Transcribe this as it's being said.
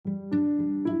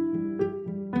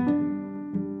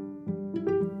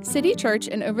City Church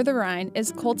in Over the Rhine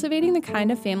is cultivating the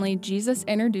kind of family Jesus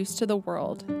introduced to the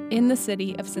world in the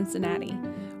city of Cincinnati.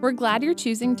 We're glad you're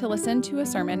choosing to listen to a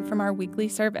sermon from our weekly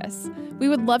service. We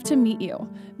would love to meet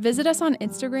you. Visit us on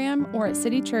Instagram or at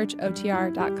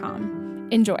citychurchotr.com.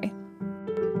 Enjoy.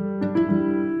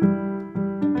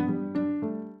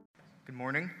 Good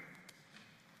morning.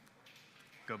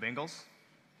 Go Bengals.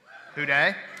 Who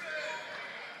day?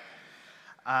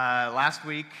 Last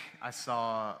week, I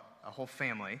saw a whole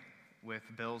family with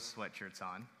Bills sweatshirts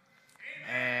on,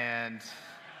 and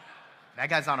that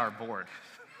guy's on our board.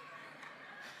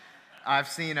 I've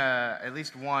seen at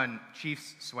least one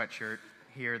Chiefs sweatshirt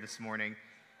here this morning,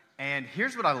 and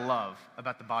here's what I love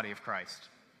about the body of Christ.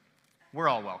 We're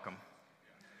all welcome.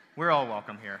 We're all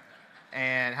welcome here.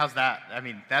 And how's that? I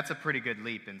mean, that's a pretty good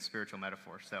leap in spiritual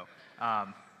metaphor, so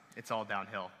it's all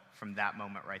downhill from that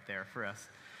moment right there for us.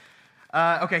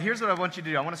 Okay, here's what I want you to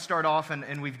do. I want to start off,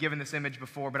 and we've given this image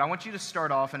before, but I want you to start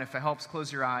off, and if it helps,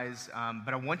 close your eyes.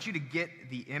 But I want you to get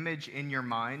the image in your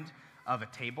mind of a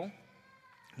table.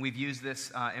 We've used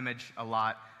this image a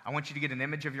lot. I want you to get an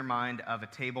image of your mind of a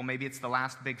table. Maybe it's the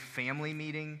last big family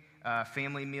meeting,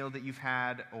 family meal that you've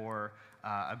had, or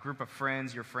a group of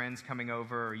friends, your friends coming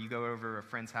over, or you go over to a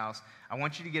friend's house. I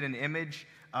want you to get an image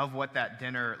of what that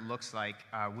dinner looks like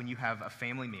when you have a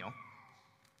family meal.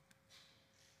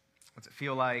 What's it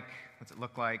feel like? What's it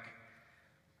look like?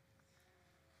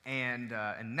 And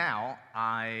now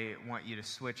I want you to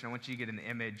switch, and I want you to get an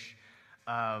image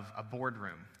of a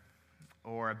boardroom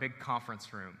or a big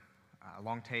conference room, a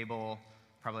long table,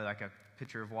 probably like a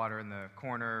pitcher of water in the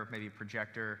corner, maybe a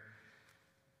projector.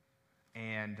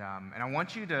 And I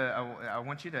want you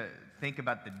to think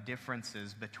about the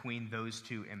differences between those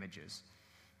two images.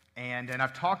 And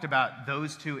I've talked about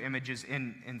those two images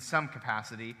in some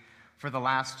capacity for the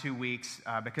last 2 weeks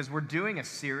because we're doing a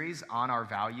series on our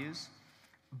values,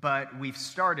 but we've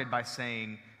started by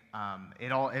saying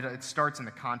it starts in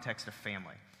the context of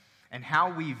family. And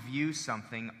how we view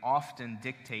something often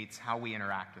dictates how we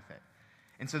interact with it.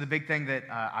 And so the big thing that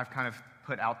I've kind of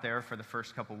put out there for the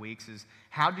first couple weeks is,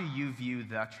 how do you view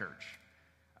the church?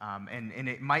 And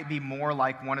it might be more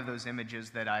like one of those images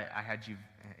that I had you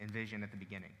envision at the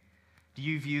beginning. Do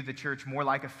you view the church more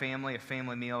like a family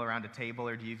meal around a table,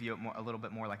 or do you view it a little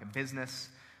bit more like a business,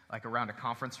 like around a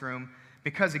conference room?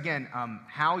 Because again,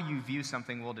 how you view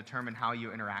something will determine how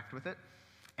you interact with it.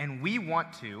 And we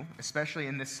want to, especially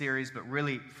in this series, but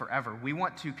really forever, we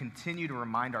want to continue to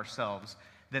remind ourselves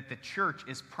that the church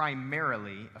is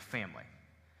primarily a family.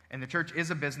 And the church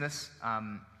is a business.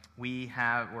 We're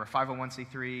a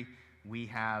 501c3. We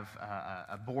have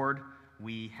a board.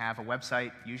 We have a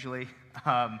website, usually.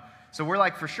 So we're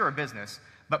like for sure a business,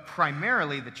 but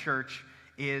primarily the church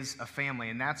is a family,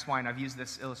 and that's why, and I've used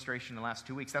this illustration the last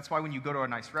 2 weeks, that's why when you go to a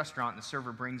nice restaurant and the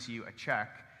server brings you a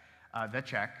check,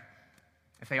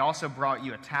 if they also brought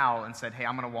you a towel and said, hey,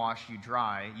 I'm going to wash you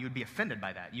dry, you would be offended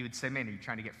by that. You would say, man, are you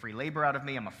trying to get free labor out of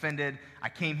me? I'm offended. I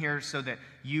came here so that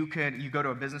you go to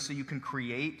a business so you can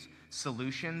create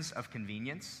solutions of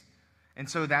convenience. And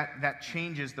so that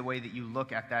changes the way that you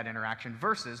look at that interaction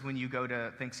versus when you go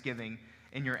to Thanksgiving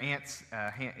and your aunt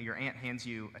hands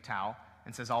you a towel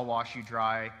and says, I'll wash you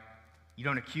dry. You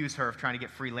don't accuse her of trying to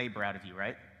get free labor out of you,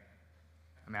 right?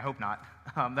 I mean, I hope not.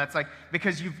 That's like,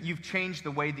 because you've changed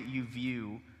the way that you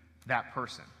view that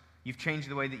person. You've changed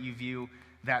the way that you view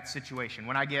that situation.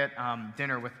 When I get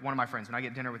dinner with one of my friends, when I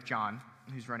get dinner with John,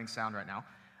 who's running sound right now,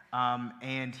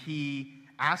 and he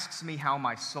asks me how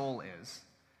my soul is,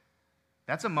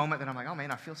 that's a moment that I'm like, oh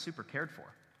man, I feel super cared for.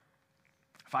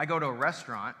 If I go to a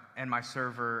restaurant and my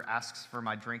server asks for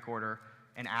my drink order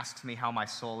and asks me how my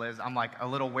soul is, I'm like a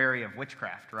little wary of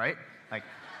witchcraft, right? Like,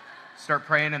 start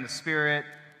praying in the spirit,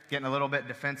 getting a little bit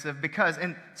defensive, because,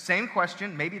 and same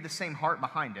question, maybe the same heart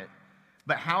behind it,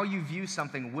 but how you view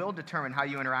something will determine how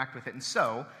you interact with it. And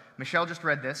so, Michelle just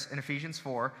read this in Ephesians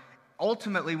 4.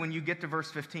 Ultimately, when you get to verse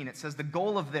 15, it says the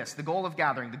goal of this, the goal of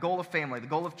gathering, the goal of family, the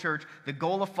goal of church, the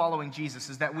goal of following Jesus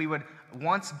is that we would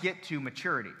once get to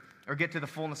maturity or get to the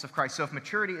fullness of Christ. So if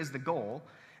maturity is the goal,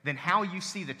 then how you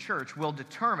see the church will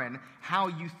determine how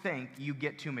you think you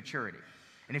get to maturity.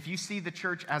 And if you see the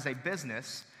church as a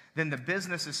business, then the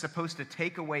business is supposed to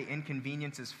take away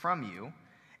inconveniences from you,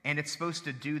 and it's supposed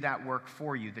to do that work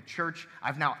for you. The church,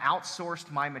 I've now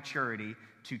outsourced my maturity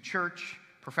to church,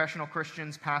 professional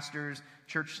Christians, pastors,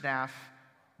 church staff.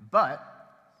 But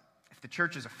if the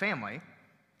church is a family,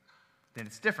 then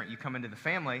it's different. You come into the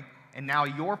family, and now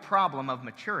your problem of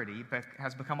maturity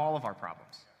has become all of our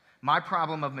problems. My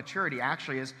problem of maturity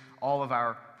actually is all of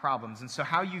our problems. And so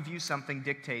how you view something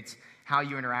dictates how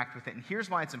you interact with it. And here's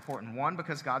why it's important. One,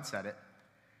 because God said it.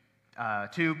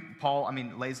 Two, Paul,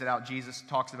 lays it out. Jesus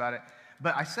talks about it.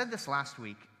 But I said this last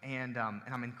week, and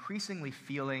I'm increasingly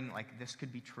feeling like this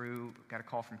could be true. Got a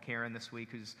call from Karen this week,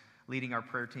 who's leading our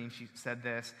prayer team. She said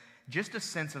this. Just a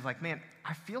sense of like, man,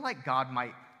 I feel like God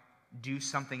might do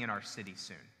something in our city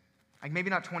soon. Like maybe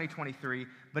not 2023,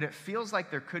 but it feels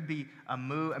like there could be a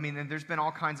move. There's been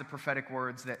all kinds of prophetic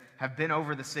words that have been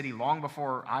over the city long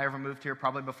before I ever moved here,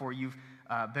 probably before you've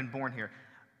been born here,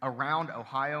 around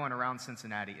Ohio and around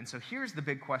Cincinnati. And so here's the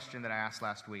big question that I asked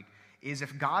last week, is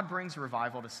if God brings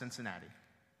revival to Cincinnati,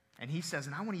 and he says,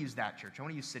 and I want to use that church, I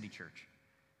want to use City Church,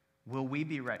 will we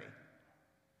be ready?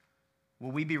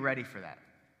 Will we be ready for that?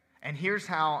 And here's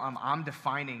how I'm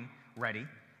defining ready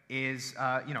is,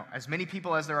 as many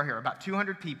people as there are here, about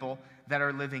 200 people that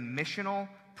are living missional,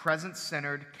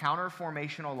 presence-centered,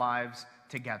 counter-formational lives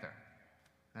together.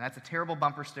 And that's a terrible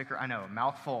bumper sticker, I know, a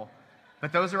mouthful.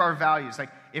 But those are our values. Like,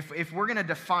 if we're going to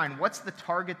define what's the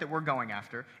target that we're going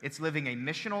after, it's living a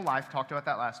missional life, talked about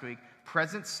that last week,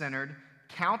 presence-centered,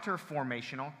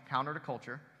 counter-formational, counter to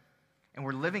culture, and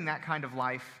we're living that kind of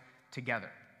life together.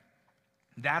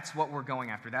 That's what we're going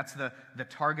after. That's the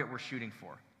target we're shooting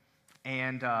for.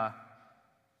 And a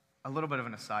little bit of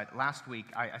an aside. Last week,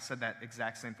 I said that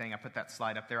exact same thing. I put that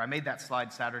slide up there. I made that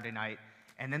slide Saturday night,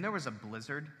 and then there was a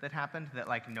blizzard that happened that,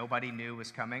 like, nobody knew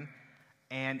was coming.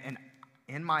 And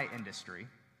in my industry,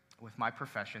 with my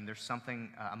profession, there's something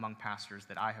among pastors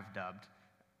that I have dubbed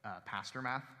pastor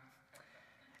math.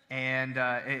 And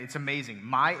it's amazing.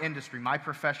 My industry, my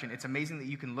profession, it's amazing that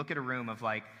you can look at a room of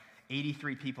like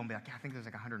 83 people and be like, yeah, I think there's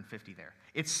like 150 there.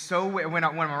 It's so, when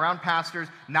I'm around pastors,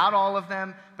 not all of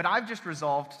them, but I've just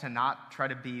resolved to not try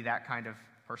to be that kind of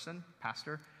person,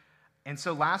 pastor. And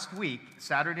so last week,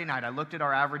 Saturday night, I looked at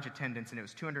our average attendance and it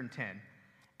was 210.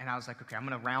 And I was like, okay, I'm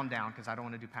going to round down because I don't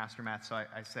want to do pastor math. So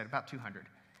I said about 200.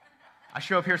 I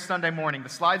show up here Sunday morning. The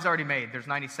slide's already made. There's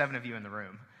 97 of you in the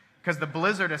room because the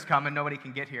blizzard has come and nobody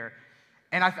can get here.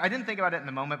 And I didn't think about it in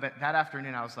the moment, but that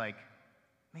afternoon I was like,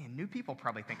 man, new people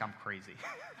probably think I'm crazy.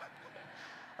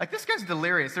 Like, this guy's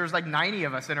delirious. There was like 90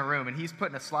 of us in a room, and he's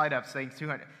putting a slide up saying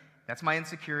 200. That's my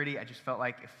insecurity. I just felt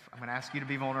like if I'm going to ask you to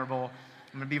be vulnerable,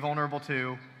 I'm going to be vulnerable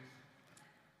too.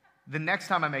 The next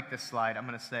time I make this slide, I'm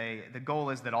going to say the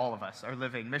goal is that all of us are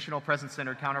living missional,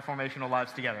 presence-centered, counter-formational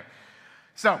lives together.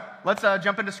 So let's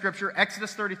jump into Scripture.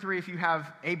 Exodus 33, if you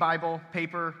have a Bible,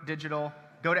 paper, digital,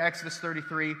 go to Exodus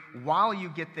 33. While you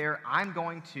get there, I'm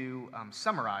going to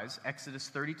summarize Exodus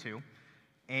 32.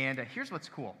 And here's what's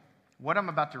cool. What I'm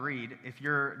about to read, if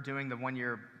you're doing the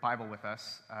one-year Bible with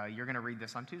us, you're going to read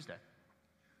this on Tuesday.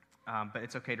 But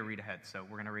it's okay to read ahead, so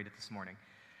we're going to read it this morning.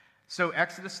 So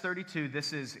Exodus 32,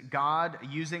 this is God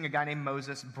using a guy named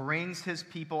Moses, brings his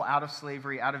people out of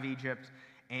slavery, out of Egypt,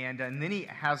 and then he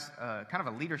has kind of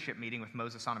a leadership meeting with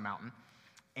Moses on a mountain.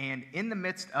 And in the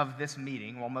midst of this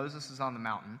meeting, while Moses is on the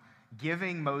mountain,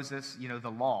 giving Moses, the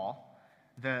law,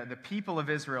 the people of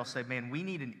Israel say, man, we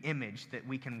need an image that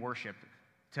we can worship.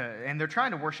 And they're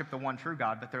trying to worship the one true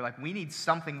God, but they're like, we need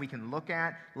something we can look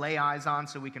at, lay eyes on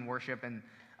so we can worship. And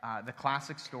the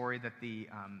classic story that the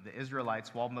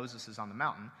Israelites, while Moses is on the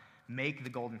mountain, make the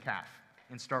golden calf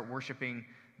and start worshiping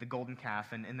the golden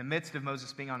calf. And in the midst of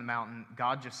Moses being on the mountain,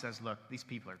 God just says, look, these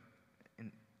people are,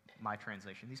 in my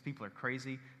translation, these people are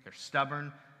crazy. They're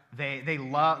stubborn.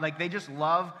 They just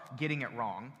love getting it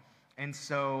wrong. And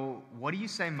so what do you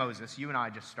say, Moses? You and I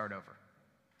just start over.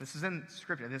 This is in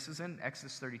Scripture. This is in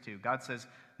Exodus 32. God says,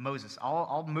 Moses,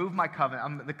 I'll move my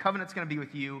covenant. The covenant's going to be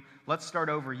with you. Let's start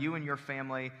over, you and your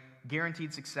family.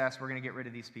 Guaranteed success. We're going to get rid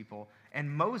of these people. And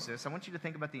Moses, I want you to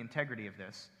think about the integrity of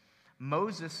this.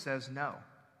 Moses says no.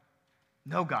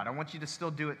 No, God, I want you to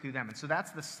still do it through them. And so that's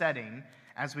the setting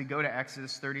as we go to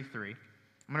Exodus 33. I'm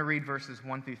going to read verses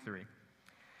 1 through 3.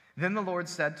 Then the Lord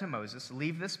said to Moses,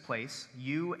 leave this place,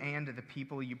 you and the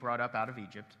people you brought up out of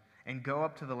Egypt, and go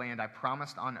up to the land I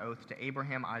promised on oath to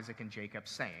Abraham, Isaac, and Jacob,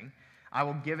 saying, I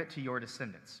will give it to your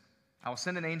descendants. I will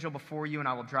send an angel before you, and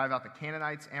I will drive out the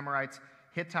Canaanites, Amorites,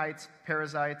 Hittites,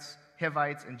 Perizzites,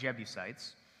 Hivites, and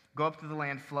Jebusites. Go up to the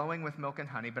land flowing with milk and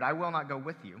honey, but I will not go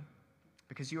with you,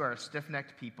 because you are a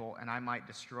stiff-necked people, and I might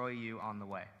destroy you on the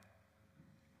way.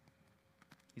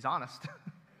 He's honest.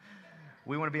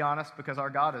 We want to be honest because our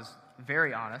God is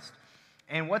very honest.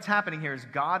 And what's happening here is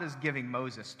God is giving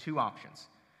Moses two options.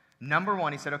 Number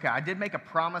one, he said, okay, I did make a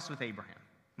promise with Abraham,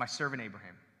 my servant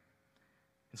Abraham.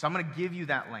 And so I'm going to give you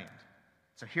that land.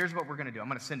 So here's what we're going to do. I'm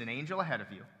going to send an angel ahead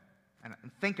of you. And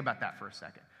think about that for a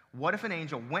second. What if an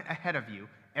angel went ahead of you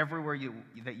everywhere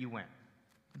that you went?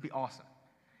 It'd be awesome.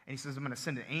 And he says, I'm going to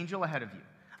send an angel ahead of you.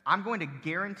 I'm going to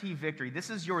guarantee victory. This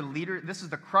is your leader. This is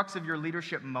the crux of your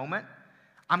leadership moment.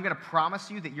 I'm going to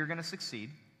promise you that you're going to succeed.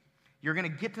 You're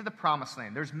going to get to the promised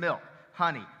land. There's milk,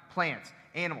 honey, plants,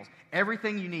 animals.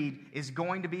 Everything you need is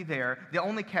going to be there. The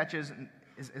only catch is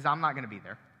I'm not going to be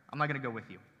there. I'm not going to go with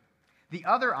you. The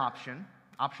other option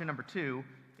number 2,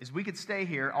 is we could stay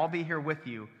here, I'll be here with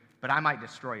you, but I might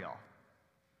destroy y'all.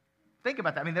 Think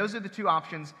about that. I mean, those are the 2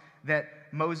 options that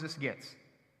Moses gets.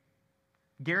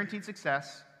 Guaranteed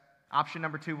success. Option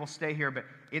number 2, we'll stay here, but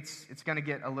it's going to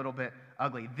get a little bit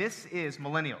ugly. This is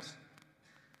millennials.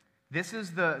 This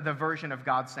is the version of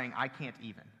God saying, I can't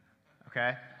even,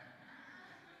 okay?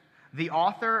 The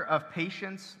author of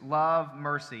Patience, Love,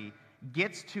 Mercy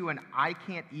gets to an I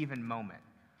can't even moment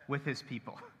with his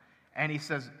people. And he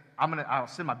says, I'll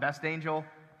send my best angel,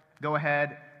 go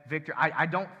ahead, Victor. I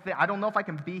don't know if I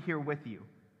can be here with you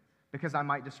because I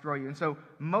might destroy you. And so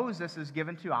Moses is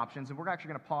given 2 options, and we're actually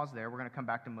going to pause there. We're going to come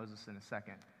back to Moses in a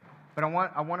second. But I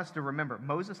want us to remember,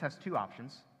 Moses has 2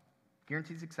 options,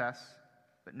 guaranteed success,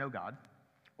 but no God,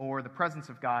 or the presence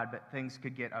of God, but things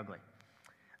could get ugly.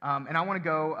 And I want to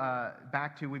go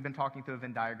back to, we've been talking through a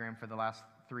Venn diagram for the last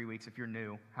 3 weeks. If you're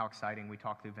new, how exciting we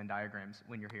talk through Venn diagrams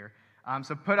when you're here.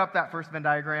 So put up that first Venn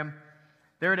diagram.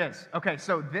 There it is. Okay,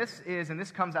 so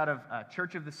this comes out of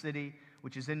Church of the City,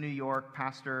 which is in New York.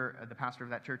 The pastor of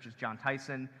that church is John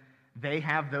Tyson. They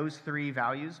have those 3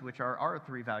 values, which are our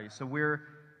 3 values. So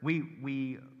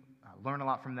we learn a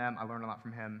lot from them. I learn a lot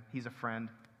from him. He's a friend.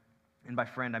 And by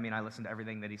friend, I mean I listen to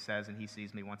everything that he says, and he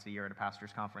sees me once a year at a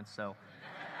pastor's conference, so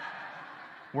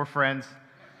we're friends.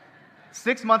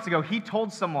 6 months ago, he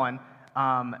told someone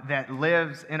that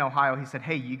lives in Ohio, he said,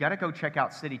 hey, you got to go check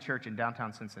out City Church in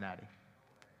downtown Cincinnati.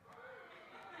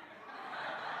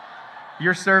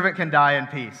 Your servant can die in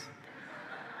peace.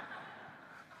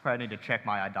 Probably need to check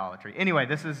my idolatry. Anyway,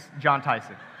 this is John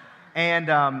Tyson.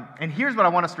 And here's what I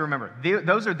want us to remember.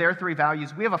 Those are their 3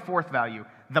 values. We have a 4th value.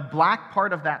 The black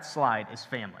part of that slide is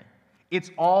family. It's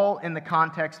all in the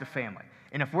context of family.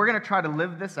 And if we're going to try to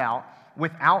live this out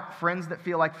without friends that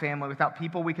feel like family, without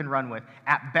people we can run with,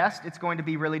 at best it's going to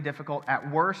be really difficult. At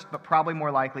worst, but probably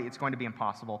more likely, it's going to be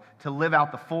impossible to live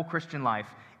out the full Christian life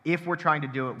if we're trying to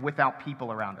do it without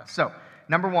people around us. So,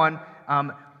 number 1,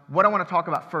 what I want to talk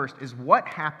about first is what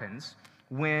happens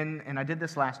when, and I did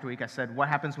this last week, I said, what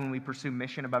happens when we pursue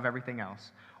mission above everything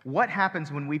else? What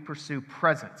happens when we pursue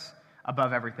presence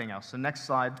above everything else? So next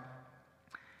slide.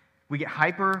 We get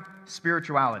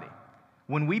hyper-spirituality.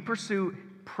 When we pursue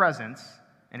presence,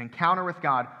 an encounter with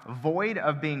God, void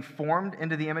of being formed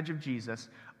into the image of Jesus,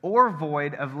 or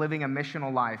void of living a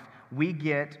missional life, we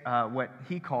get what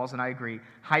he calls, and I agree,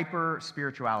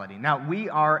 hyper-spirituality. Now, we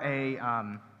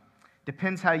are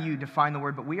depends how you define the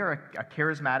word, but we are a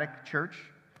charismatic church.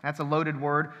 That's a loaded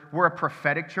word. We're a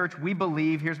prophetic church. We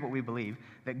believe, here's what we believe,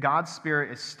 that God's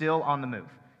Spirit is still on the move.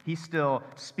 He's still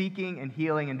speaking and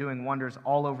healing and doing wonders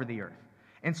all over the earth.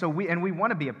 And so we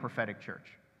want to be a prophetic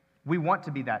church. We want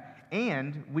to be that.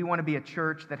 And we want to be a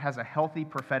church that has a healthy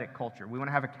prophetic culture. We want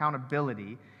to have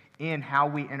accountability in how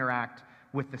we interact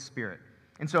with the Spirit.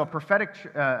 And so a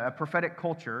prophetic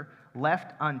culture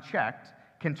left unchecked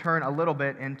can turn a little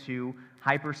bit into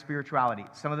hyper-spirituality.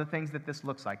 Some of the things that this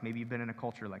looks like, maybe you've been in a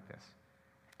culture like this.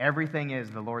 Everything is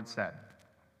the Lord said.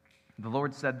 The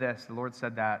Lord said this, the Lord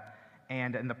said that.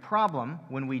 And the problem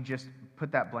when we just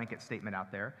put that blanket statement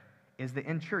out there is that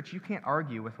in church you can't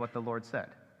argue with what the Lord said.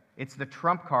 It's the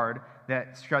trump card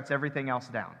that shuts everything else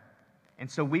down. And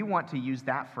so we want to use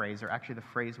that phrase, or actually the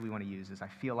phrase we want to use is, I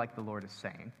feel like the Lord is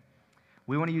saying.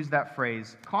 We want to use that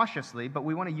phrase cautiously, but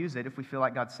we want to use it if we feel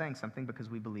like God's saying something because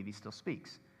we believe he still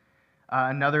speaks.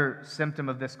 Another symptom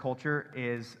of this culture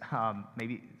is,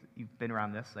 maybe you've been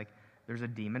around this, like there's a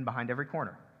demon behind every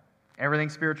corner.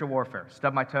 Everything's spiritual warfare.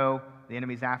 Stub my toe, the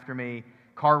enemy's after me,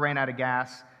 car ran out of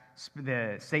gas,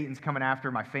 Satan's coming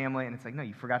after my family, and it's like, no,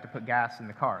 you forgot to put gas in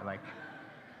the car. Like,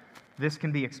 this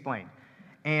can be explained.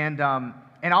 And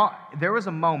there was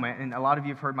a moment, and a lot of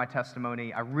you have heard my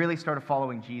testimony, I really started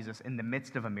following Jesus in the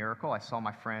midst of a miracle. I saw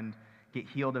my friend get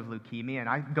healed of leukemia, and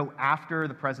I go after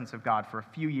the presence of God for a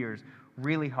few years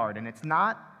really hard. And it's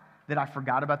not that I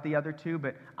forgot about the other 2,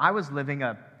 but I was living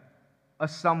a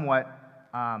somewhat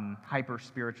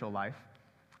hyper-spiritual life.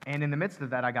 And in the midst of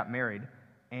that, I got married.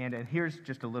 And here's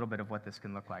just a little bit of what this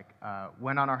can look like.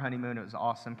 Went on our honeymoon. It was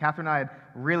awesome. Catherine and I had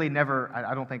really never,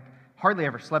 I don't think, hardly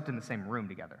ever slept in the same room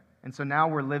together. And so now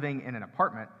we're living in an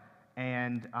apartment,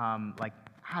 and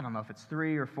I don't know if it's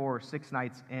 3 or 4 or 6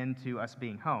 nights into us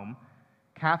being home,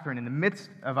 Catherine, in the midst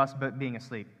of us being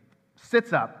asleep,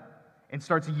 sits up and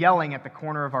starts yelling at the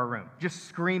corner of our room, just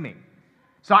screaming.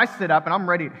 So I sit up, and I'm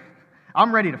ready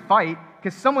to fight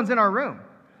because someone's in our room,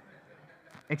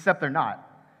 except they're not.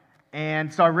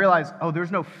 And so I realized, oh,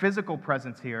 there's no physical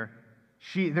presence here.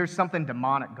 There's something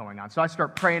demonic going on. So I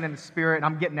start praying in the spirit, and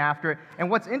I'm getting after it. And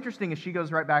what's interesting is she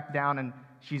goes right back down, and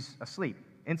she's asleep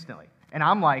instantly. And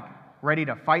I'm like ready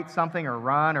to fight something or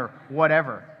run or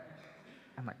whatever.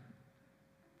 I'm like,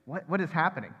 what is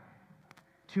happening?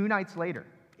 2 nights later,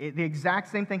 the exact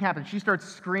same thing happens. She starts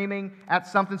screaming at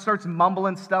something, starts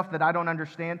mumbling stuff that I don't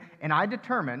understand. And I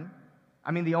determine,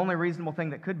 the only reasonable thing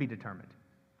that could be determined,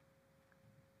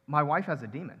 my wife has a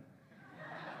demon.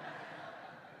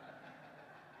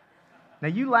 Now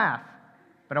you laugh,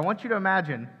 but I want you to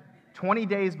imagine 20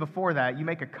 days before that, you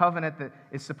make a covenant that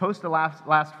is supposed to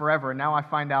last forever, and now I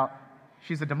find out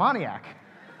she's a demoniac.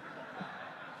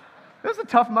 It was a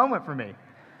tough moment for me.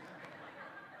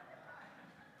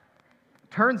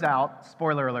 Turns out,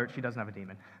 spoiler alert, she doesn't have a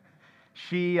demon.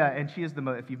 She is the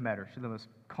most, if you've met her, she's the most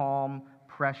calm,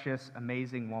 precious,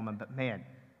 amazing woman. But man,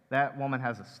 that woman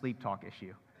has a sleep talk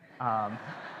issue.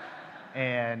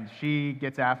 And she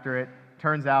gets after it.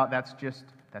 Turns out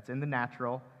that's in the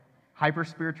natural.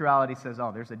 Hyper-spirituality says,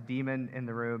 oh, there's a demon in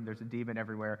the room. There's a demon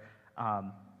everywhere. I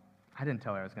didn't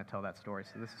tell her I was going to tell that story,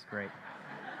 so this is great.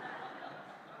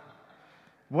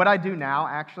 What I do now,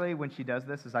 actually, when she does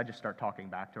this, is I just start talking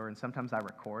back to her, and sometimes I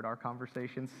record our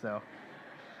conversations, so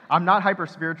I'm not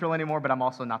hyper-spiritual anymore, but I'm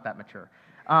also not that mature.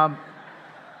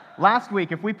 Last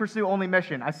week, if we pursue only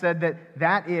mission, I said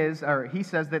he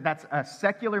says that that's a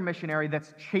secular missionary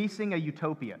that's chasing a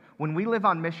utopia. When we live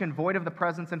on mission, void of the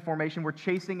presence and formation, we're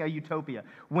chasing a utopia.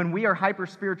 When we are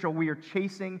hyper-spiritual, we are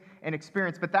chasing an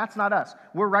experience, but that's not us.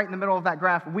 We're right in the middle of that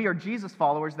graph. We are Jesus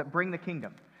followers that bring the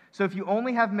kingdom. So if you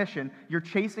only have mission, you're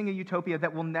chasing a utopia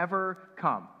that will never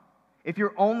come. If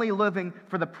you're only living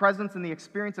for the presence and the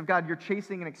experience of God, you're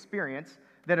chasing an experience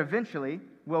that eventually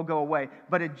will go away.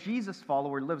 But a Jesus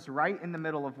follower lives right in the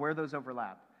middle of where those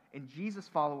overlap. And Jesus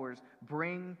followers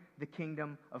bring the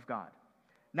kingdom of God.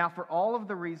 Now, for all of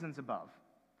the reasons above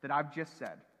that I've just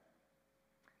said,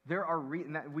 there are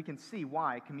we can see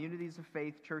why communities of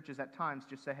faith, churches at times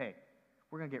just say, hey,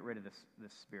 we're going to get rid of this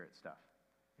spirit stuff.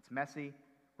 It's messy.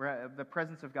 The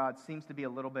presence of God seems to be a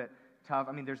little bit tough.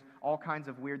 There's all kinds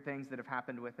of weird things that have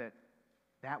happened with it.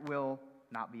 That will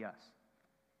not be us.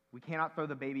 We cannot throw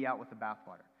the baby out with the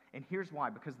bathwater. And here's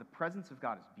why. Because the presence of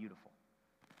God is beautiful.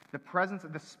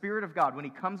 The Spirit of God, when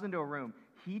He comes into a room,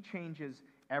 He changes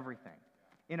everything.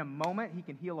 In a moment, He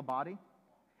can heal a body.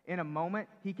 In a moment,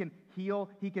 He can heal,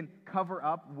 He can cover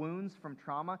up wounds from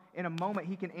trauma. In a moment,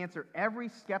 He can answer every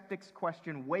skeptic's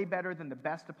question way better than the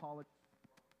best apologist.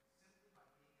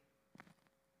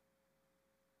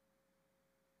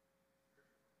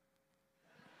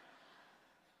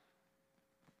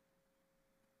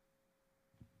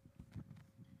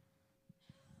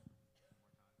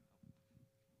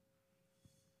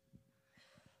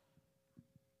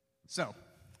 So,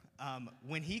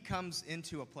 when He comes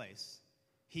into a place,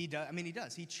 He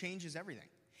does. He changes everything.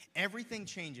 Everything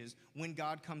changes when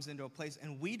God comes into a place,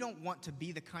 and we don't want to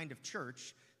be the kind of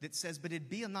church that says, but it'd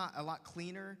be a lot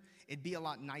cleaner, it'd be a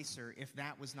lot nicer if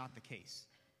that was not the case.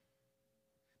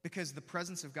 Because the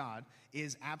presence of God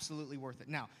is absolutely worth it.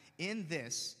 Now, in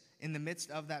the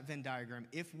midst of that Venn diagram,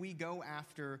 if we go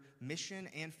after mission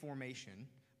and formation,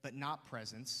 but not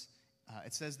presence,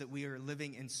 it says that we are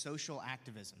living in social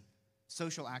activism.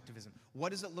 Social activism.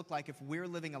 What does it look like if we're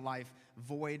living a life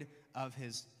void of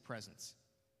His presence?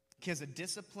 Because a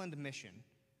disciplined mission,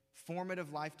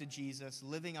 formative life to Jesus,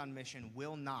 living on mission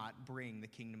will not bring the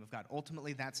kingdom of God.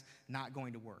 Ultimately, that's not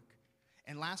going to work.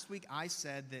 And last week I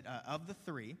said that of the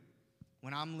three,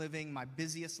 when I'm living my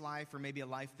busiest life or maybe a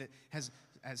life that has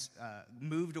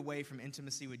moved away from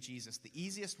intimacy with Jesus, the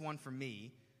easiest one for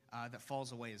me that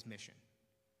falls away is mission.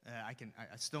 I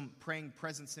still praying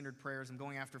presence-centered prayers. I'm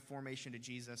going after formation to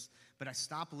Jesus, but I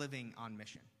stop living on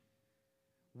mission.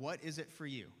 What is it for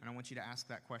you? And I want you to ask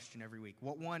that question every week.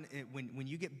 What one, when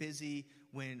you get busy,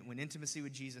 when intimacy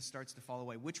with Jesus starts to fall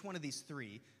away, which one of these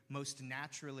three most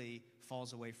naturally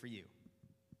falls away for you?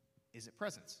 Is it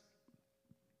presence?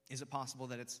 Is it possible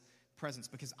that it's presence?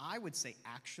 Because I would say,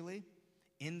 actually,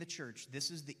 in the church,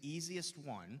 this is the easiest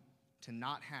one to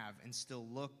not have and still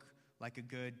look like a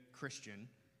good Christian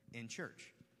in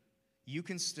church. You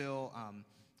can still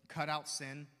cut out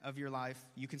sin of your life.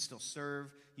 You can still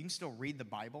serve. You can still read the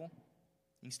Bible.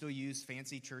 You can still use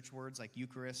fancy church words like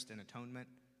Eucharist and atonement.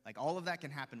 Like all of that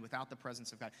can happen without the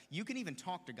presence of God. You can even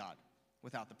talk to God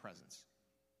without the presence.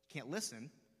 You can't listen,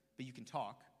 but you can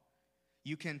talk.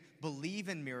 You can believe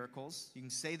in miracles. You can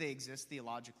say they exist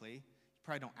theologically. You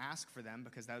probably don't ask for them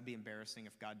because that would be embarrassing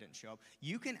if God didn't show up.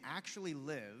 You can actually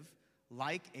live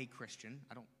like a Christian.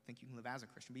 I don't think you can live as a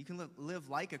Christian, but you can live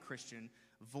like a Christian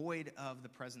void of the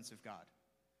presence of God.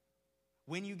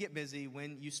 When you get busy,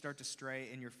 when you start to stray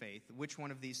in your faith, which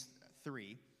one of these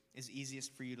three is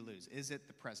easiest for you to lose? Is it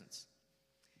the presence?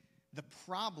 The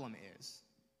problem is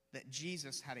that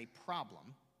Jesus had a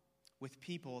problem with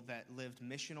people that lived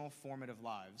missional, formative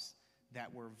lives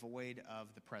that were void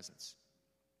of the presence.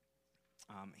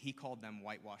 He called them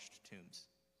whitewashed tombs.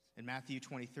 In Matthew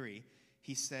 23,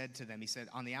 he said to them,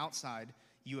 on the outside,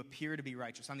 you appear to be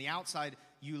righteous. On the outside,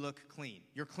 you look clean.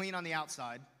 You're clean on the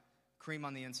outside, cream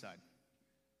on the inside.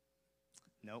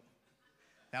 Nope.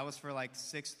 That was for like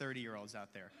 6 30-year-olds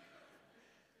out there.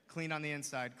 Clean on the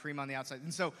inside, cream on the outside.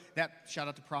 And so shout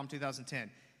out to Prom 2010.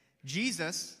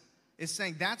 Jesus is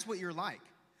saying that's what you're like.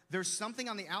 There's something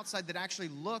on the outside that actually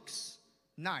looks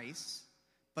nice,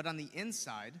 but on the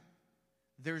inside,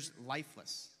 there's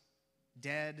lifeless,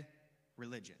 dead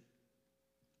religion.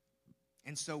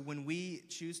 And so when we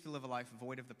choose to live a life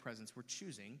void of the presence, we're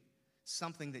choosing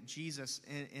something that Jesus,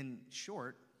 in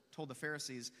short, told the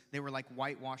Pharisees they were like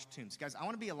whitewashed tombs. Guys, I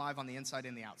want to be alive on the inside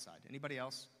and the outside. Anybody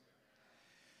else?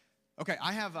 Okay,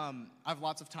 I have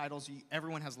lots of titles.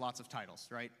 Everyone has lots of titles,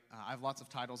 right? I have lots of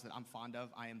titles that I'm fond of.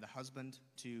 I am the husband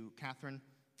to Catherine.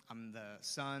 I'm the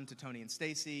son to Tony and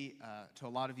Stacy. To a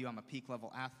lot of you, I'm a peak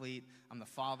level athlete. I'm the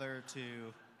father to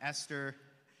Esther.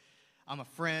 I'm a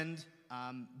friend.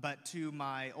 But to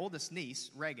my oldest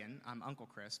niece, Reagan, I'm Uncle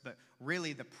Chris. But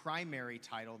really, the primary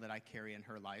title that I carry in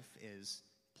her life is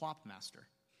Plop Master.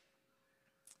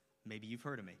 Maybe you've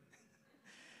heard of me.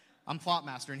 I'm Plop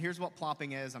Master, and here's what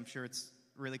plopping is. I'm sure it's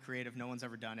really creative. No one's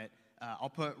ever done it. I'll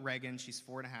put Reagan, she's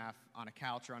 4.5, on a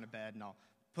couch or on a bed, and I'll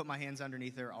put my hands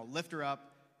underneath her. I'll lift her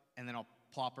up, and then I'll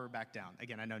plop her back down.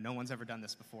 Again, I know no one's ever done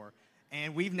this before.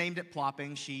 And we've named it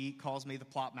plopping. She calls me the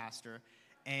Plop Master.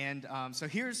 And so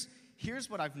here's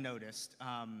what I've noticed.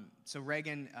 So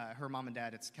Reagan, her mom and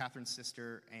dad, it's Catherine's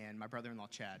sister and my brother-in-law,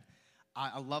 Chad.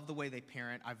 I love the way they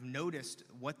parent. I've noticed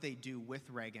what they do with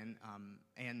Reagan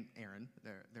and Erin,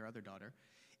 their other daughter,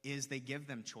 is they give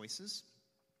them choices.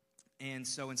 And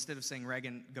so instead of saying,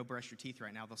 Reagan, go brush your teeth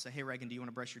right now, they'll say, hey, Reagan, do you want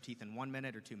to brush your teeth in 1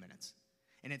 minute or 2 minutes?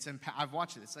 And I've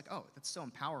watched it. It's like, oh, that's so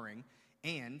empowering,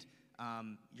 and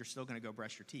you're still going to go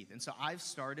brush your teeth. And so I've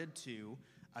started to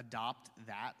adopt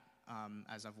that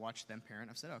as I've watched them parent.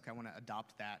 I've said, okay, I want to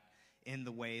adopt that in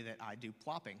the way that I do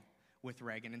plopping with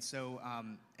Reagan. And so,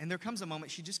 and there comes a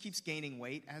moment, she just keeps gaining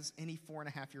weight, as any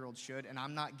 4.5-year-old should, and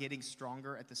I'm not getting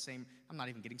stronger I'm not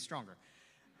even getting stronger.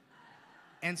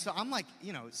 And so I'm like,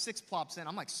 6 plops in,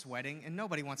 I'm like sweating, and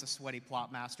nobody wants a sweaty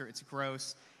plop master. It's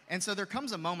gross. And so there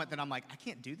comes a moment that I'm like, I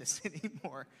can't do this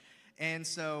anymore. And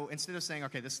so instead of saying,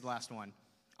 okay, this is the last one,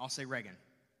 I'll say, Reagan,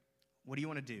 what do you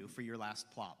want to do for your last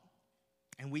plop?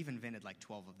 And we've invented like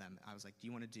 12 of them. I was like, do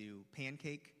you want to do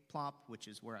pancake plop, which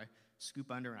is where I scoop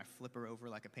under and I flip her over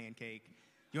like a pancake? Do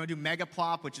you want to do mega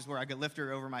plop, which is where I could lift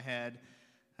her over my head?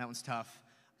 That one's tough.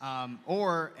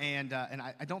 And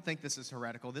I don't think this is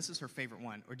heretical. This is her favorite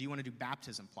one. Or do you want to do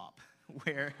baptism plop,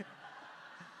 where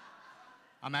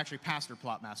I'm actually pastor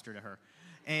plop master to her.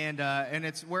 And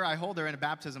it's where I hold her in a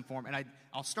baptism form, and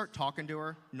I'll start talking to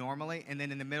her normally, and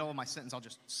then in the middle of my sentence, I'll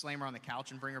just slam her on the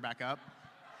couch and bring her back up.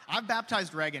 I've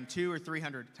baptized Reagan 200 or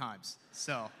 300 times.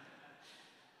 So,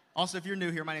 also, if you're new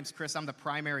here, my name's Chris. I'm the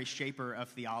primary shaper of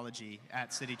theology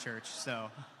at City Church, so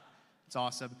it's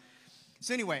awesome.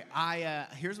 So anyway,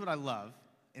 here's what I love.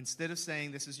 Instead of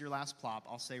saying, this is your last plop,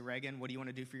 I'll say, Reagan, what do you want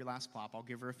to do for your last plop? I'll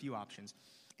give her a few options.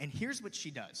 And here's what she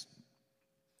does.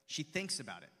 She thinks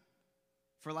about it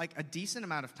for like a decent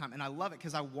amount of time. And I love it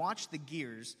because I watch the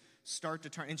gears start to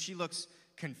turn. And she looks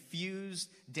confused,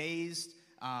 dazed.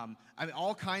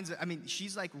 All kinds of,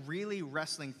 she's like really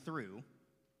wrestling through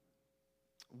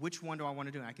which one do I want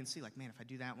to do. And I can see like, man, if I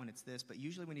do that one, it's this. But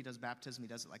usually when he does baptism, he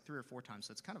does it like 3 or 4 times.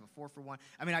 So it's kind of a 4-for-1.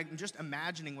 I'm just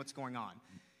imagining what's going on.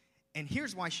 And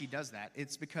here's why she does that.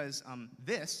 It's because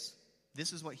this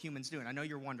is what humans do. And I know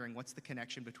you're wondering, what's the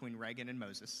connection between Reagan and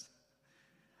Moses?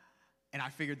 And I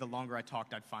figured the longer I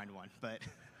talked, I'd find one. But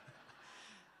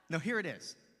no, here it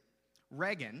is.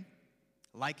 Reagan,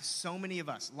 like so many of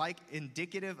us, like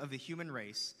indicative of the human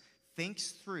race,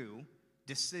 thinks through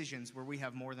decisions where we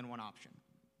have more than one option.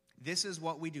 This is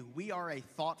what we do. We are a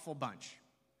thoughtful bunch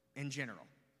in general.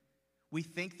 We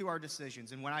think through our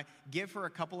decisions. And when I give her a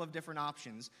couple of different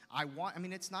options,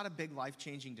 it's not a big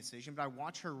life-changing decision, but I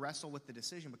watch her wrestle with the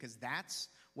decision because that's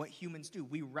what humans do.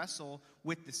 We wrestle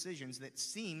with decisions that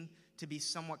seem to be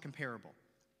somewhat comparable.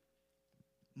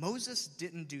 Moses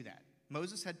didn't do that.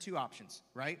 Moses had 2 options,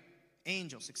 right?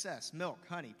 Angel, success, milk,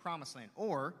 honey, promised land,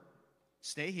 or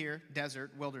stay here,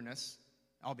 desert, wilderness,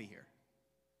 I'll be here.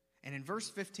 And in verse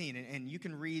 15, and you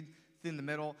can read in the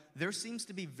middle. There seems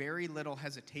to be very little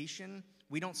hesitation.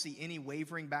 We don't see any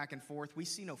wavering back and forth. We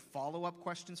see no follow-up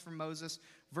questions from Moses.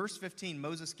 Verse 15,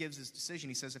 Moses gives his decision.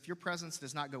 He says, if your presence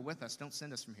does not go with us, don't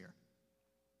send us from here.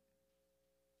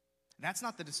 That's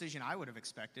not the decision I would have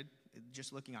expected,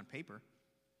 just looking on paper.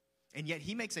 And yet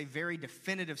he makes a very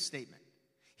definitive statement.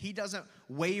 He doesn't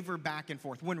waver back and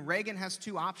forth. When Reagan has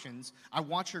two options, I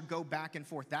watch her go back and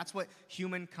forth. That's what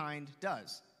humankind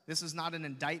does. This is not an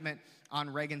indictment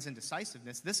on Reagan's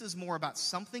indecisiveness. This is more about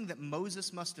something that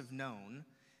Moses must have known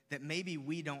that maybe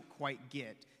we don't quite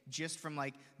get just from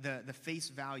like the face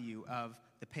value of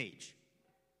the page.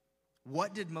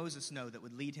 What did Moses know that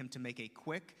would lead him to make a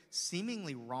quick,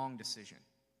 seemingly wrong decision?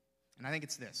 And I think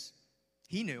it's this.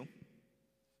 He knew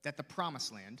that the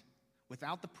promised land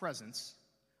without the presence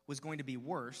was going to be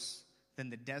worse than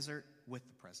the desert with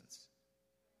the presence.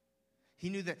 He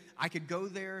knew that I could go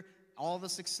there, all the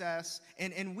success,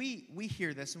 and we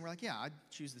hear this and we're like, yeah, I'd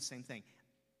choose the same thing.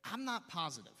 I'm not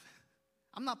positive.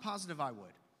 I'm not positive I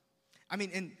would. I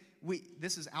mean, and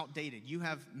this is outdated. You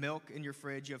have milk in your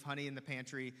fridge, you have honey in the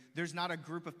pantry. There's not a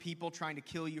group of people trying to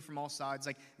kill you from all sides.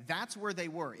 Like, that's where they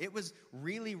were. It was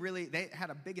really, really, they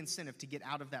had a big incentive to get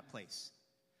out of that place.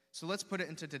 So let's put it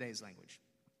into today's language.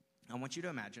 I want you to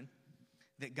imagine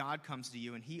that God comes to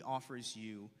you and he offers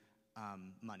you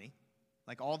money,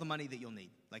 like all the money that you'll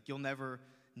need. Like, you'll never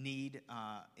need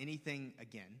anything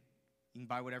again. You can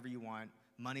buy whatever you want.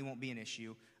 Money won't be an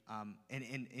issue. And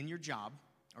in your job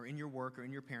or in your work or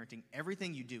in your parenting,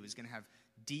 everything you do is going to have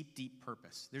deep, deep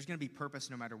purpose. There's going to be purpose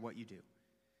no matter what you do.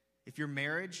 If your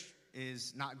marriage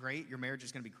is not great, your marriage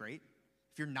is going to be great.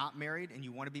 If you're not married and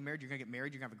you want to be married, you're going to get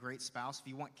married. You're going to have a great spouse. If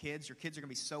you want kids, your kids are going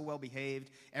to be so well behaved.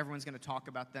 Everyone's going to talk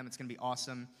about them. It's going to be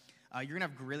awesome. You're going to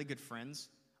have really good friends.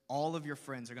 All of your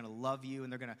friends are going to love you,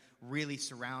 and they're going to really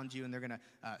surround you, and they're going to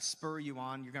spur you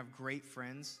on. You're going to have great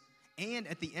friends. And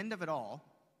at the end of it all,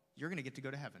 you're going to get to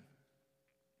go to heaven.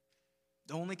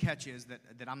 The only catch is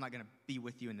that I'm not going to be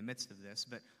with you in the midst of this,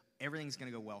 but everything's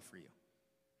going to go well for you.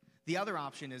 The other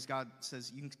option is God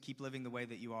says you can keep living the way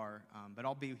that you are, but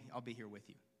I'll be here with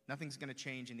you. Nothing's going to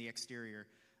change in the exterior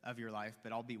of your life,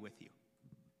 but I'll be with you.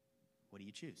 What do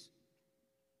you choose?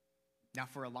 Now,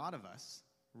 for a lot of us,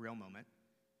 real moment,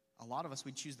 a lot of us,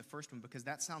 we'd choose the first one because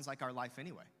that sounds like our life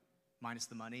anyway, minus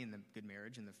the money and the good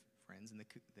marriage and the friends and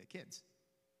the kids.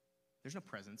 There's no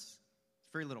presence.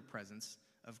 There's very little presence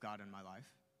of God in my life.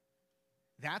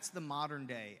 That's the modern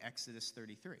day Exodus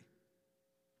 33.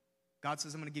 God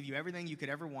says, I'm going to give you everything you could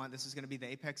ever want. This is going to be the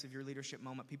apex of your leadership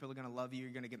moment. People are going to love you.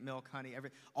 You're going to get milk, honey,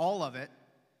 all of it.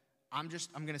 I'm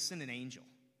going to send an angel,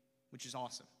 which is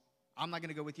awesome. I'm not going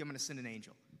to go with you. I'm going to send an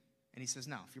angel. And he says,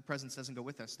 no, if your presence doesn't go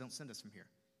with us, don't send us from here.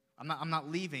 I'm not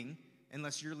leaving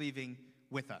unless you're leaving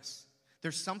with us.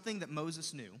 There's something that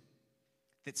Moses knew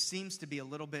that seems to be a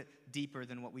little bit deeper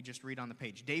than what we just read on the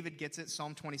page. David gets it,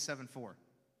 Psalm 27:4.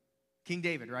 King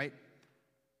David, right?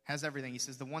 Has everything. He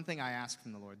says, the one thing I ask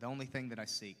from the Lord, the only thing that I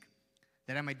seek,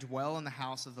 that I may dwell in the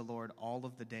house of the Lord all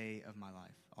of the day of my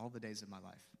life, all the days of my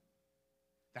life.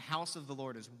 The house of the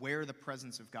Lord is where the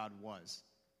presence of God was.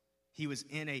 He was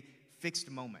in a fixed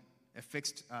moment, a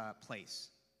fixed place.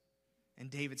 And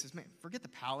David says, man, forget the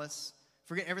palace,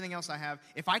 forget everything else I have.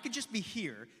 If I could just be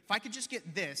here, if I could just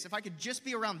get this, if I could just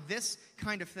be around this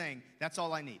kind of thing, that's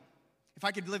all I need. If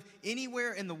I could live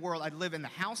anywhere in the world, I'd live in the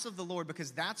house of the Lord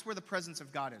because that's where the presence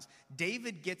of God is.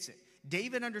 David gets it.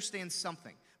 David understands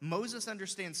something. Moses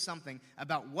understands something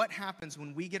about what happens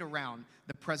when we get around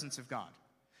the presence of God.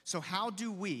 So how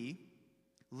do we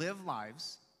live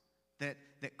lives that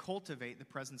cultivate the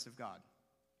presence of God?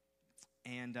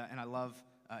 And I love,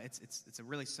 it's a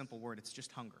really simple word. It's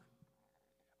just hunger.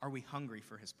 Are we hungry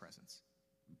for his presence?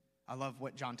 I love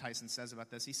what John Tyson says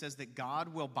about this. He says that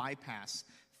God will bypass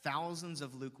thousands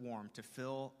of lukewarm to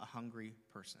fill a hungry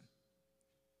person.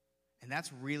 And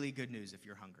that's really good news if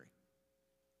you're hungry.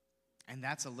 And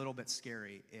that's a little bit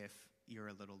scary if you're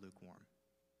a little lukewarm.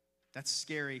 That's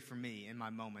scary for me in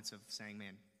my moments of saying,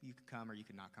 man, you can come or you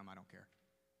can not come, I don't care.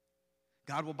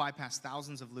 God will bypass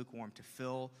thousands of lukewarm to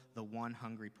fill the one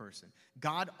hungry person.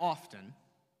 God often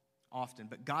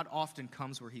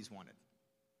comes where he's wanted.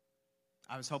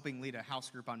 I was helping lead a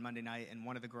house group on Monday night, and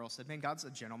one of the girls said, man, God's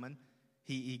a gentleman.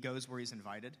 He goes where he's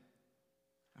invited.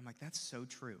 I'm like, that's so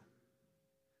true.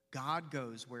 God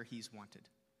goes where he's wanted.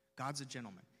 God's a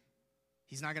gentleman.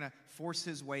 He's not going to force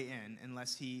his way in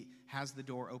unless he has the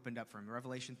door opened up for him.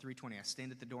 Revelation 3:20, I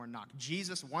stand at the door and knock.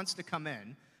 Jesus wants to come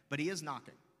in, but he is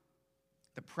knocking.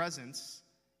 The presence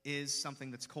is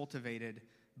something that's cultivated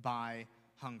by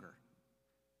hunger.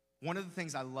 One of the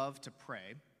things I love to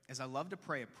pray is I love to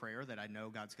pray a prayer that I know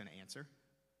God's going to answer.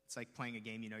 It's like playing a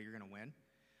game you know you're going to win.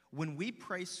 When we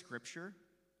pray Scripture,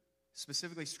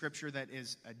 specifically Scripture that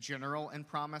is a general in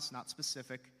promise, not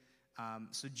specific,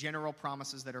 so general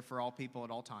promises that are for all people at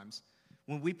all times.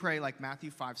 When we pray like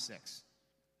Matthew 5:6,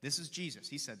 this is Jesus.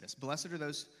 He said this, "Blessed are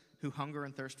those who hunger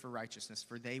and thirst for righteousness,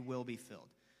 for they will be filled."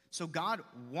 So God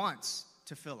wants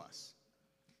to fill us.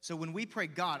 So when we pray,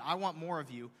 "God, I want more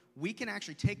of you," we can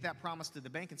actually take that promise to the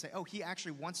bank and say, "Oh, he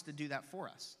actually wants to do that for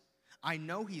us. I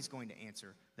know he's going to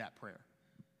answer that prayer."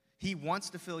 He wants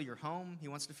to fill your home. He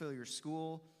wants to fill your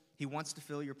school. He wants to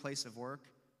fill your place of work.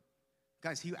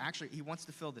 Guys, he wants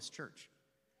to fill this church.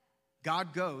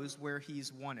 God goes where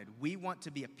he's wanted. We want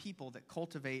to be a people that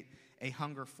cultivate a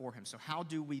hunger for him. So how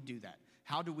do we do that?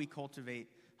 How do we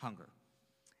cultivate hunger?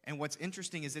 And what's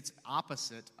interesting is it's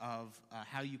opposite of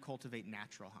how you cultivate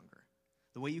natural hunger.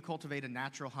 The way you cultivate a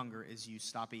natural hunger is you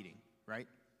stop eating, right?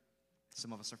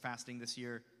 Some of us are fasting this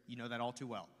year. You know that all too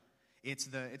well. It's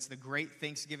the great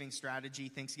Thanksgiving strategy,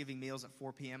 Thanksgiving meals at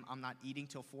 4 p.m. I'm not eating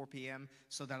till 4 p.m.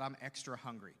 so that I'm extra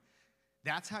hungry.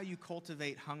 That's how you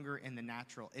cultivate hunger in the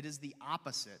natural. It is the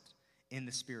opposite in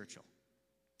the spiritual.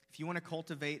 If you want to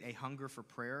cultivate a hunger for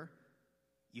prayer,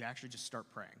 you actually just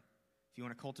start praying. If you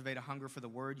want to cultivate a hunger for the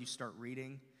word, you start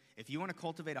reading. If you want to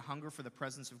cultivate a hunger for the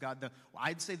presence of God,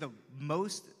 I'd say the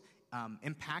most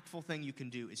impactful thing you can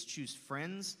do is choose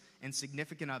friends and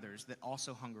significant others that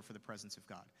also hunger for the presence of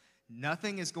God.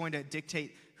 Nothing is going to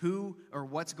dictate who or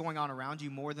what's going on around you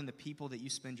more than the people that you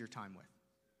spend your time with.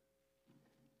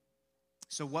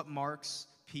 So what marks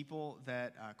people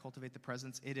that cultivate the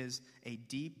presence? It is a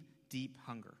deep, deep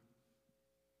hunger.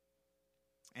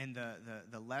 And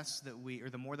the less that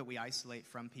the more that we isolate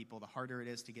from people, the harder it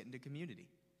is to get into community.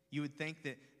 You would think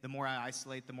that the more I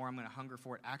isolate, the more I'm going to hunger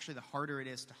for it. Actually, the harder it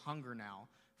is to hunger now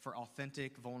for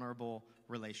authentic, vulnerable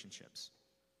relationships.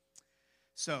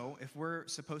 So if we're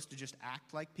supposed to just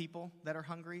act like people that are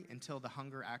hungry until the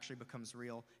hunger actually becomes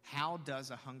real, how does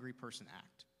a hungry person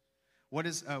act? What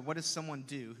does someone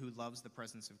do who loves the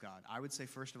presence of God? I would say,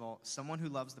 first of all, someone who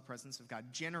loves the presence of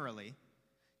God generally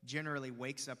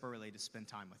wakes up early to spend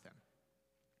time with him.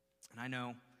 And I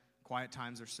know quiet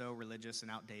times are so religious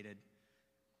and outdated,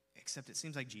 except it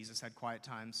seems like Jesus had quiet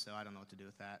times, so I don't know what to do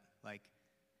with that. Like,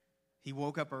 he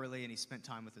woke up early and he spent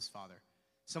time with his Father.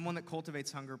 Someone that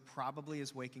cultivates hunger probably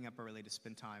is waking up early to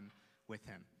spend time with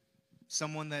him.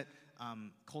 Someone that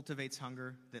cultivates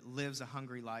hunger, that lives a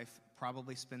hungry life,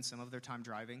 probably spends some of their time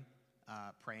driving,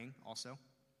 praying also,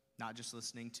 not just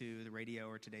listening to the radio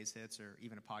or today's hits or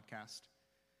even a podcast.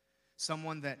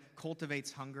 Someone that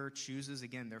cultivates hunger chooses,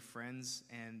 again, their friends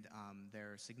and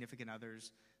their significant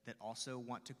others that also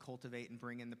want to cultivate and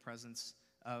bring in the presence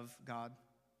of God.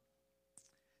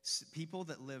 People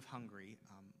that live hungry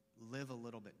live a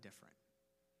little bit different.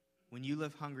 When you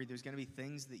live hungry, there's going to be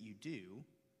things that you do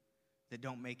that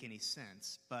don't make any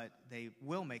sense, but they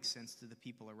will make sense to the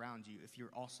people around you if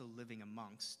you're also living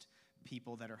amongst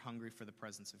people that are hungry for the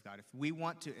presence of God. If we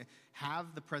want to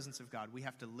have the presence of God, we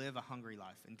have to live a hungry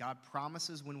life. And God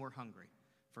promises when we're hungry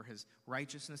for his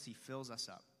righteousness, he fills us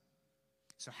up.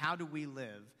 So how do we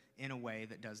live in a way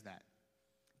that does that?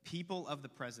 People of the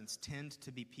presence tend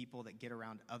to be people that get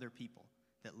around other people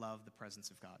that love the presence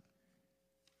of God.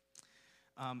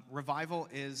 Revival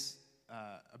is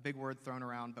a big word thrown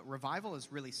around, but revival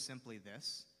is really simply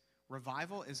this.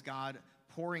 Revival is God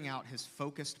pouring out his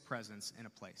focused presence in a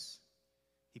place.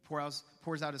 He pours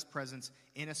out his presence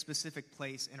in a specific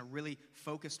place in a really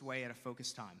focused way at a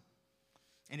focused time.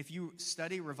 And if you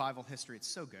study revival history, it's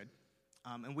so good.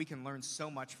 And we can learn so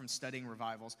much from studying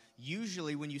revivals.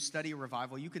 Usually when you study a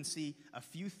revival, you can see a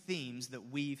few themes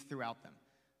that weave throughout them.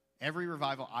 Every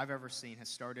revival I've ever seen has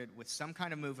started with some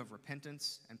kind of move of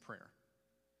repentance and prayer.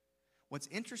 What's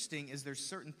interesting is there's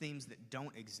certain themes that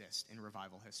don't exist in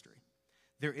revival history.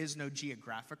 There is no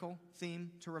geographical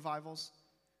theme to revivals.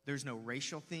 There's no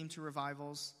racial theme to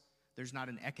revivals. There's not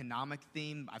an economic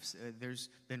theme. There's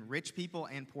been rich people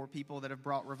and poor people that have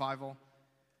brought revival.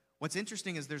 What's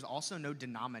interesting is there's also no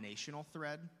denominational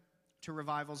thread to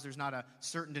revivals. There's not a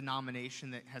certain denomination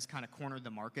that has kind of cornered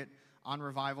the market on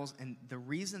revivals. And the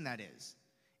reason that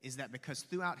is that because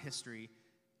throughout history,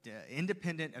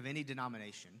 independent of any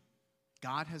denomination,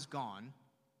 God has gone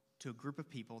to a group of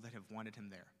people that have wanted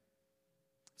him there.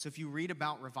 So if you read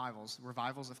about revivals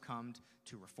have come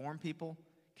to Reformed people,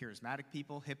 charismatic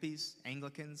people, hippies,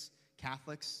 Anglicans,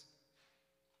 Catholics.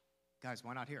 Guys,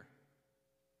 why not here?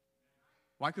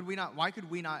 Why could we not?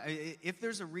 If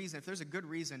there's a reason, if there's a good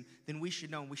reason, then we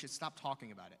should know and we should stop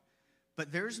talking about it.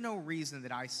 But there's no reason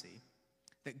that I see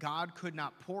that God could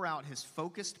not pour out his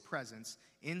focused presence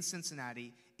in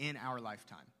Cincinnati in our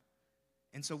lifetime.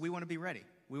 And so we want to be ready.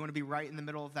 We want to be right in the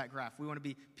middle of that graph. We want to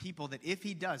be people that if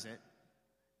he does it,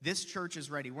 this church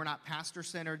is ready. We're not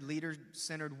pastor-centered,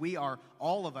 leader-centered. We are,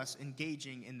 all of us,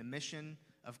 engaging in the mission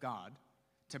of God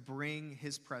to bring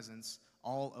his presence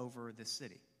all over this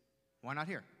city. Why not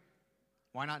here?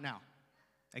 Why not now?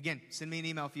 Again, send me an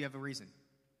email if you have a reason.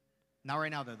 Not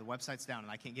right now, though. The website's down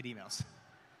and I can't get emails.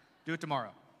 Do it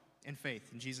tomorrow in faith,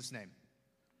 in Jesus' name.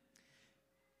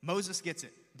 Moses gets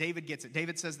it. David gets it.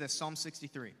 David says this, Psalm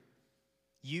 63.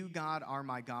 You, God, are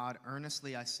my God.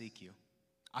 Earnestly I seek you.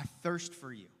 I thirst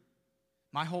for you.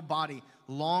 My whole body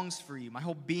longs for you. My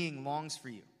whole being longs for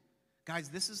you. Guys,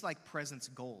 this is like presence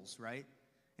goals, right?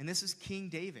 And this is King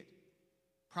David,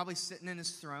 probably sitting in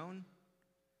his throne,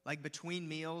 like between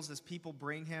meals as people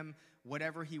bring him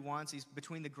whatever he wants. He's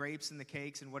between the grapes and the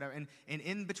cakes and whatever. And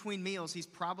in between meals, he's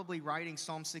probably writing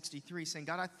Psalm 63 saying,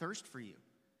 God, I thirst for you.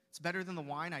 It's better than the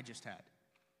wine I just had.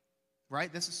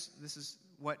 Right? This is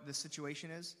what the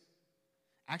situation is.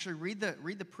 Actually, read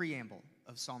the preamble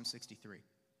of Psalm 63.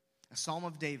 A psalm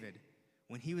of David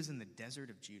when he was in the desert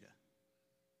of Judah.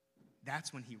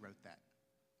 That's when he wrote that.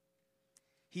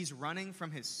 He's running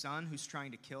from his son who's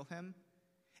trying to kill him,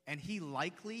 and he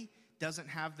likely doesn't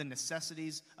have the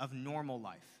necessities of normal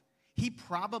life. He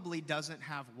probably doesn't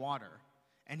have water,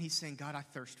 and he's saying, God, I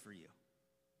thirst for you.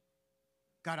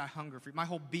 God, I hunger for you. My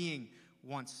whole being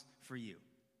wants for you.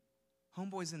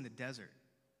 Homeboy's in the desert,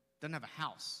 doesn't have a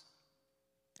house.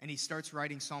 And he starts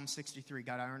writing Psalm 63,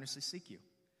 God, I earnestly seek you.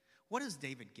 What does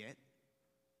David get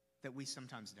that we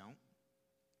sometimes don't?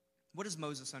 What does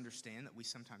Moses understand that we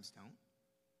sometimes don't?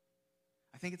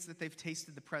 I think it's that they've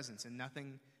tasted the presence and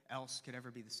nothing else could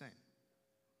ever be the same.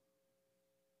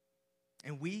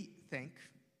 And we think,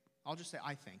 I'll just say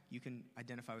I think, you can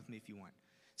identify with me if you want.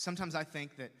 Sometimes I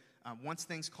think that once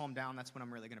things calm down, that's when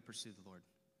I'm really going to pursue the Lord.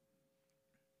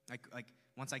 Like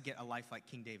once I get a life like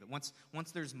King David. Once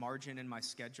there's margin in my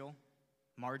schedule,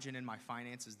 margin in my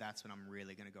finances, that's when I'm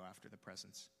really going to go after the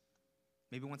presence.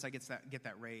 Maybe once I get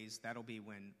that raise, that'll be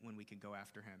when we can go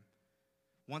after him.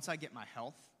 Once I get my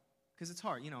health, because it's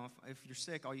hard, if you're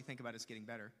sick, all you think about is getting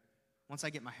better. Once I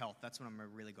get my health, that's when I'm going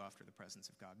to really go after the presence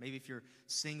of God. Maybe if you're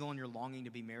single and you're longing to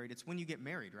be married, it's when you get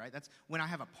married, right? That's when I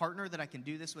have a partner that I can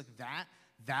do this with,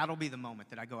 that'll be the moment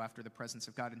that I go after the presence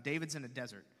of God. And David's in a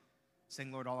desert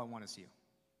saying, Lord, all I want is you.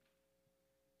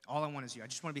 All I want is you. I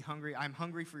just want to be hungry. I'm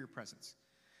hungry for your presence.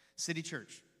 City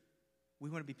Church,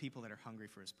 we want to be people that are hungry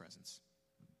for his presence.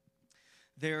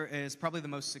 There is probably the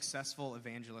most successful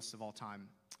evangelist of all time,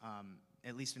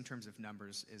 at least in terms of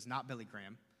numbers, is not Billy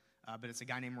Graham, but it's a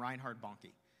guy named Reinhard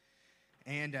Bonnke.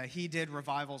 And he did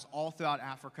revivals all throughout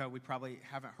Africa. We probably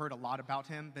haven't heard a lot about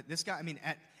him, but this guy,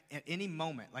 at any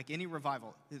moment, like any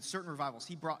revival, certain revivals,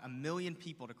 he brought 1 million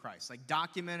people to Christ, like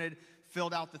documented,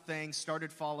 filled out the thing,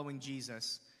 started following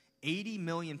Jesus. 80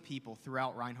 million people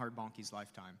throughout Reinhard Bonnke's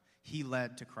lifetime, he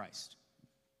led to Christ.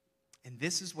 And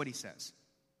this is what he says.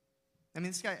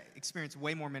 This guy experienced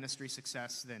way more ministry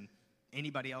success than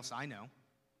anybody else I know.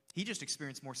 He just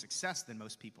experienced more success than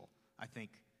most people, I think,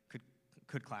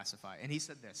 could classify. And he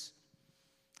said this,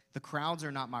 the crowds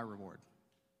are not my reward.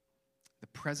 The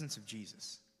presence of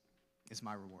Jesus is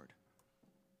my reward.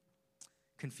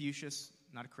 Confucius,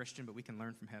 not a Christian, but we can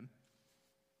learn from him.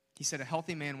 He said, a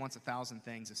healthy man wants 1,000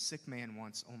 things. A sick man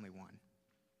wants only one.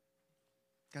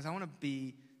 Guys, I want to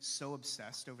be so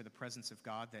obsessed over the presence of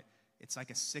God that it's like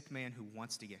a sick man who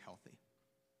wants to get healthy.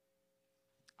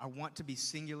 I want to be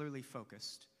singularly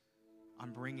focused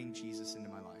on bringing Jesus into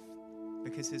my life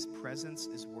because his presence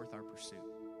is worth our pursuit.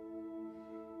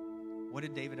 What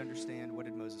did David understand? What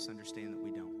did Moses understand that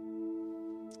we don't?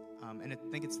 And I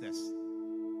think it's this,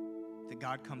 that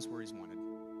God comes where he's wanted.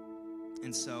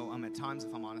 And so at times,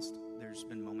 if I'm honest, there's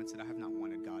been moments that I have not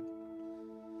wanted God.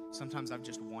 Sometimes I've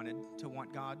just wanted to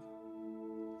want God.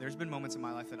 There's been moments in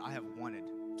my life that I have wanted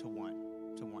to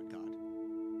want God.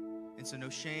 And so no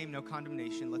shame, no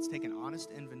condemnation. Let's take an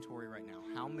honest inventory right now.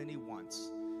 How many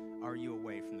wants are you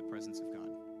away from the presence of God?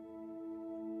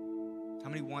 How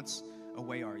many wants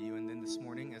away are you? And then this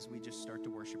morning, as we just start to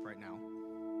worship right now,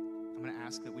 I'm going to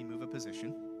ask that we move a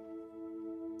position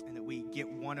and that we get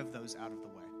one of those out of the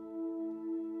way.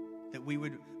 That we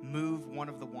would move one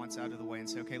of the wants out of the way and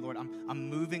say, okay, Lord, I'm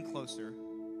moving closer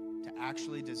to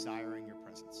actually desiring your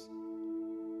presence.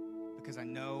 Because I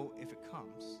know if you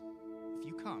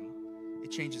come, it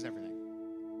changes everything.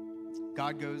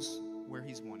 God goes where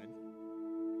he's wanted.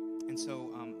 And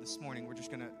so this morning, we're just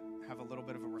going to have a little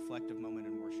bit of a reflective moment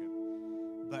in worship.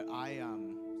 But I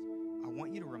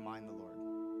want you to remind the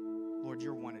Lord,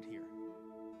 you're wanted here.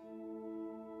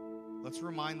 Let's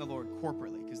remind the Lord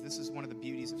corporately, because this is one of the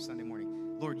beauties of Sunday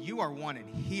morning. Lord, you are wanted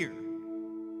here.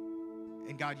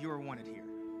 And God, you are wanted here.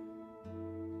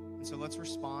 And so let's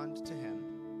respond to him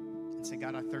and say,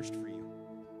 God, I thirst for you.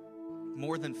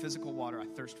 More than physical water, I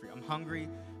thirst for you. I'm hungry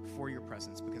for your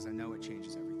presence because I know it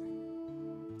changes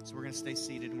everything. So we're going to stay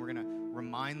seated and we're going to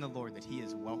remind the Lord that he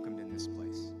is welcomed in this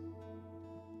place.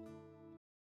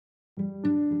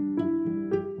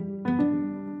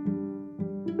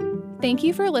 Thank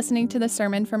you for listening to the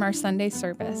sermon from our Sunday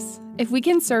service. If we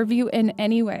can serve you in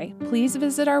any way, please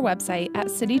visit our website at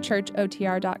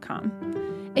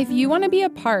citychurchotr.com. If you want to be a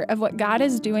part of what God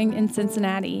is doing in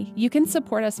Cincinnati, you can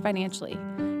support us financially.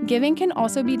 Giving can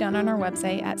also be done on our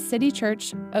website at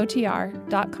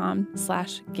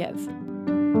citychurchotr.com/give.